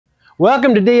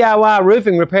Welcome to DIY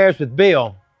Roofing Repairs with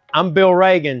Bill. I'm Bill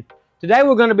Ragan. Today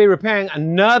we're going to be repairing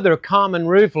another common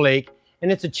roof leak,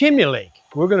 and it's a chimney leak.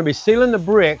 We're going to be sealing the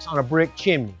bricks on a brick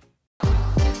chimney.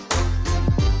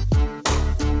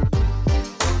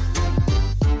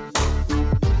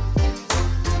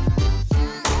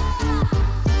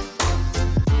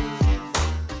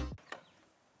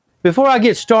 Before I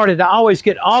get started, I always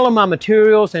get all of my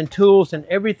materials and tools and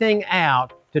everything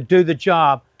out to do the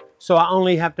job, so I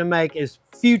only have to make as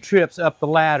few trips up the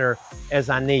ladder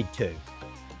as I need to.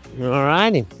 All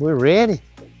righty, we're ready.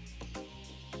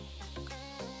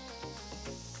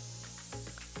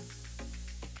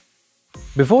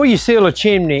 Before you seal a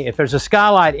chimney, if there's a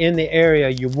skylight in the area,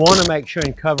 you want to make sure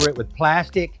and cover it with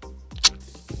plastic.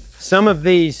 Some of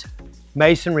these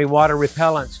masonry water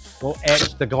repellents will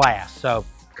etch the glass, so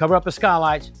cover up the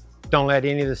skylights. Don't let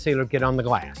any of the sealer get on the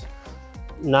glass.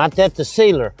 Not that the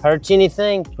sealer hurts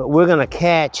anything, but we're gonna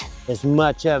catch as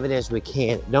much of it as we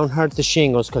can. It don't hurt the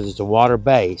shingles because it's a water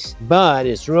base, but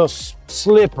it's real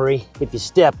slippery if you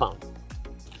step on it.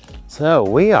 So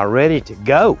we are ready to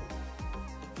go.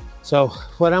 So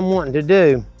what I'm wanting to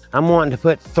do, I'm wanting to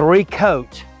put 3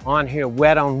 coats on here,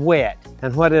 wet on wet.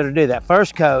 And what it'll do, that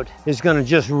first coat is gonna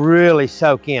just really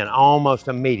soak in almost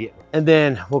immediately. And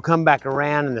then we'll come back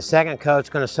around and the second coat's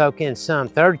gonna soak in some.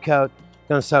 Third coat,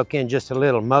 gonna soak in just a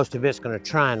little. Most of it's gonna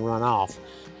try and run off.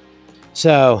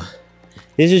 So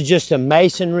this is just a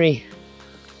masonry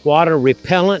water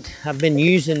repellent. I've been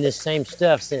using this same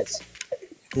stuff since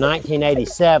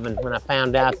 1987 when I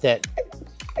found out that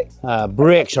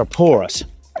bricks are porous.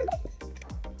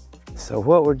 So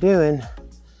what we're doing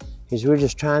is we're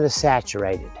just trying to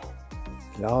saturate it.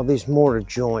 Get all these mortar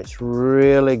joints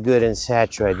really good and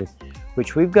saturated,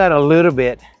 which we've got a little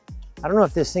bit. I don't know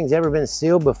if this thing's ever been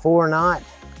sealed before or not.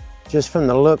 Just from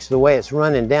the looks of the way it's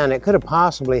running down, it could have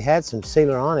possibly had some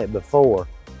sealer on it before.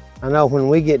 I know when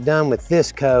we get done with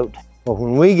this coat, or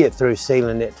when we get through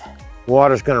sealing it,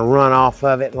 water's gonna run off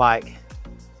of it like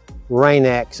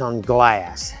Rain-X on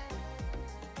glass.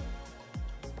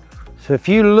 So if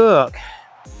you look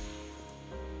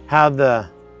how the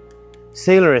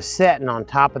sealer is setting on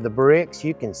top of the bricks,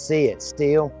 you can see it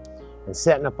still and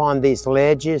setting up on these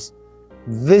ledges.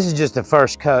 This is just the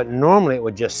first coat. Normally it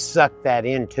would just suck that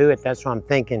into it. That's what I'm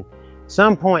thinking.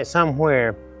 Some point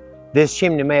somewhere, this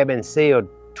chimney may have been sealed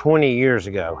 20 years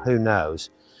ago, who knows?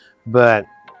 But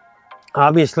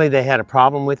obviously they had a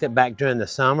problem with it back during the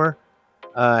summer.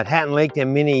 It hadn't leaked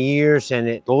in many years, and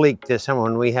it leaked this summer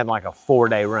when we had like a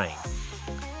 4-day rain.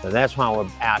 So that's why we're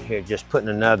out here just putting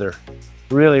another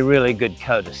really good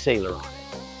coat of sealer on it.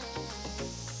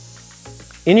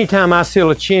 Anytime I seal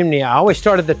a chimney, I always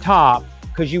start at the top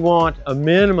because you want a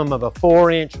minimum of a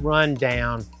 4-inch run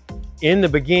down in the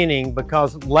beginning,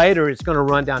 because later it's going to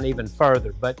run down even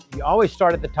further. But you always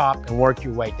start at the top and work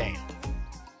your way down.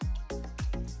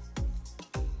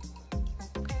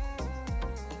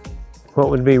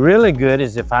 What would be really good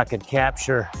is if I could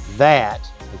capture that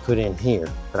and put in here,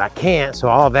 but I can't, so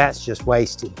all of that's just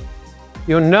wasted.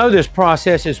 You'll know this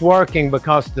process is working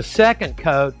because the second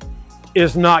coat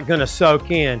is not going to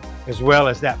soak in as well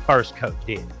as that first coat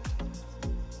did.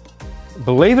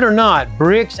 Believe it or not,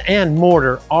 bricks and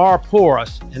mortar are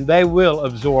porous and they will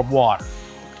absorb water.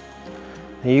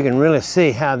 And you can really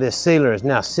see how this sealer is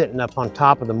now sitting up on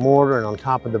top of the mortar and on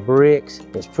top of the bricks.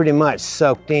 It's pretty much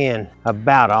soaked in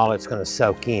about all it's going to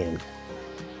soak in.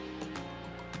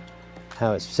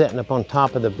 How it's sitting up on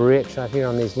top of the bricks right here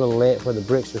on these little ledges where the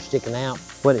bricks are sticking out.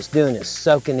 What it's doing is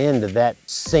soaking into that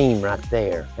seam right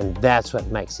there, and that's what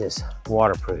makes this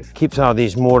waterproof. Keeps all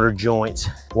these mortar joints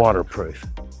waterproof.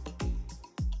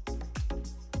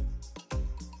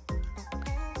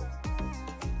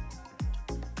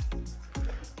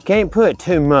 Can't put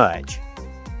too much.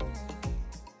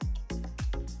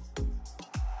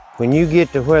 When you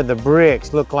get to where the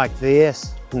bricks look like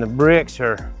this, and the bricks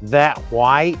are that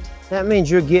white, that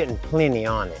means you're getting plenty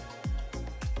on it.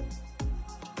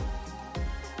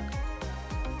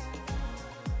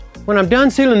 When I'm done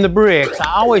sealing the bricks,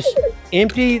 I always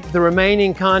empty the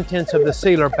remaining contents of the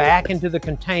sealer back into the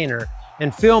container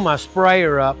and fill my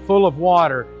sprayer up full of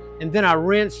water, and then I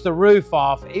rinse the roof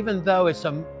off. Even though it's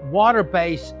a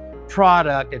water-based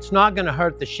product, it's not going to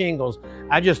hurt the shingles.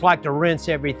 I just like to rinse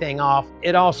everything off.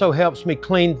 It also helps me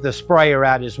clean the sprayer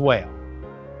out as well.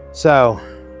 So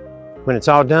when it's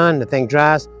all done, the thing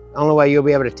dries, the only way you'll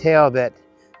be able to tell that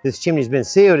this chimney's been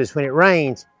sealed is when it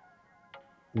rains.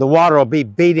 The water will be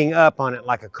beating up on it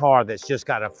like a car that's just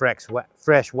got a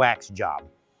fresh wax job.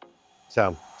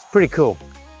 So it's pretty cool.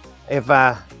 If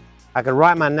I could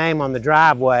write my name on the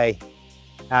driveway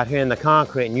out here in the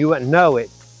concrete and you wouldn't know it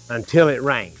until it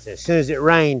rains. As soon as it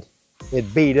rained,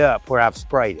 it beat up where I've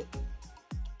sprayed it.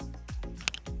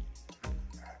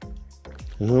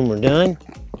 And when we're done,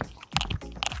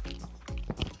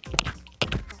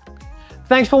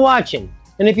 thanks for watching.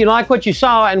 And if you like what you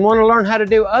saw and want to learn how to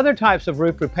do other types of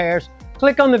roof repairs,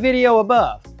 click on the video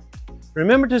above.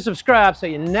 Remember to subscribe so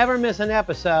you never miss an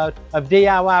episode of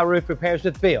DIY Roof Repairs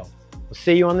with Bill. We'll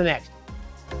see you on the next one.